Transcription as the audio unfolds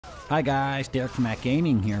Hi guys, Derek from Mac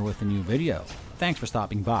Gaming here with a new video. Thanks for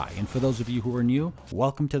stopping by, and for those of you who are new,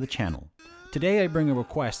 welcome to the channel. Today I bring a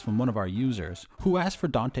request from one of our users who asked for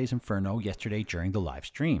Dante's Inferno yesterday during the live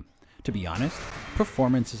stream. To be honest,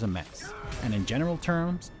 performance is a mess, and in general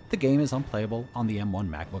terms, the game is unplayable on the M1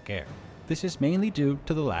 MacBook Air. This is mainly due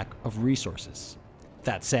to the lack of resources.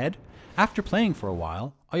 That said, after playing for a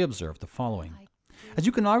while, I observed the following. As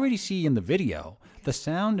you can already see in the video, the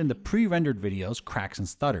sound in the pre-rendered videos cracks and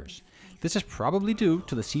stutters. This is probably due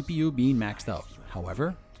to the CPU being maxed out.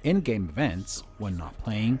 However, in-game events, when not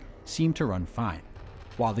playing, seem to run fine.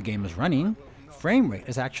 While the game is running, frame rate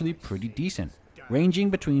is actually pretty decent,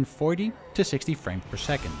 ranging between 40 to 60 frames per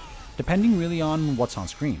second, depending really on what's on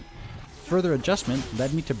screen. Further adjustment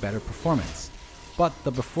led me to better performance, but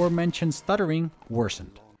the before mentioned stuttering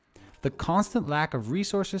worsened. The constant lack of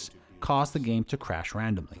resources caused the game to crash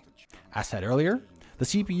randomly. As said earlier, the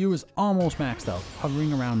CPU is almost maxed out,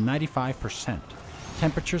 hovering around 95%.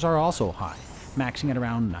 Temperatures are also high, maxing at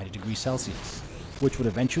around 90 degrees Celsius, which would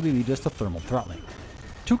eventually lead us to thermal throttling.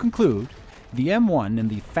 To conclude, the M1 and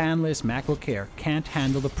the fanless MacBook Air can't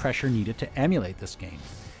handle the pressure needed to emulate this game.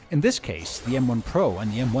 In this case, the M1 Pro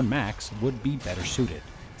and the M1 Max would be better suited,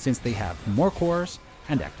 since they have more cores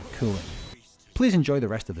and active cooling. Please enjoy the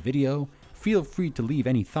rest of the video. Feel free to leave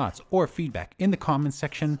any thoughts or feedback in the comments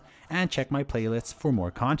section, and check my playlists for more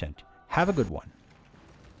content. Have a good one.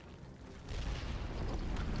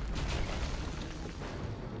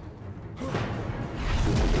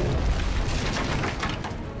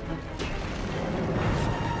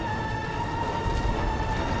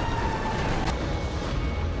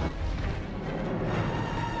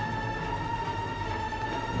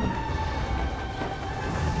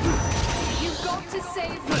 You've got to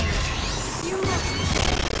save me.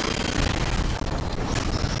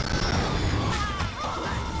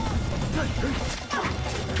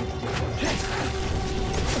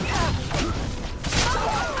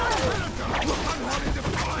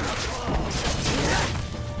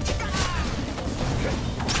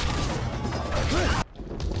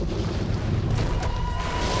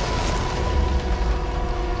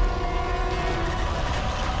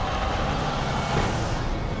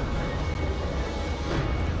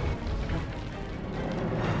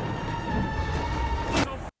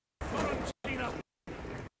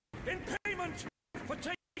 For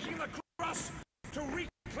taking the cross to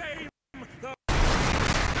reclaim the...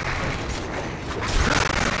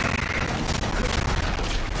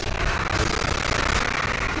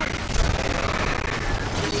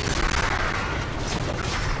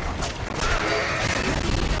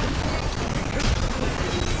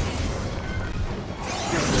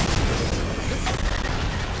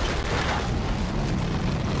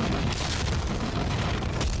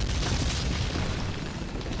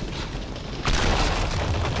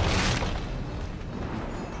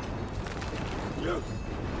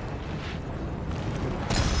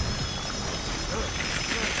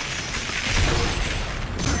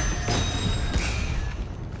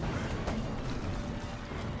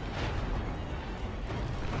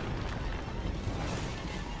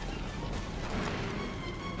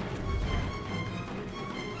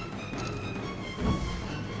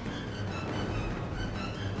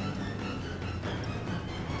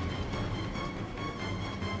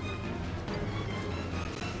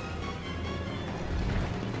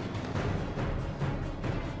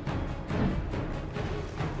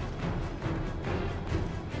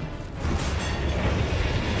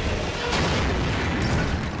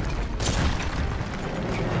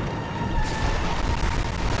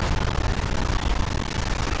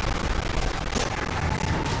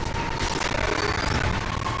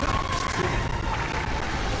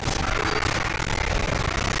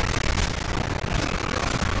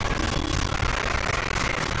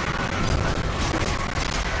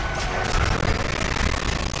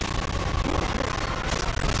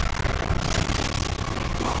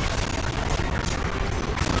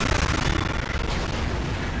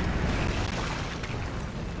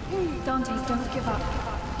 Dante, don't give up.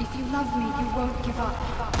 If you love me, you won't give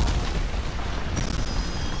up.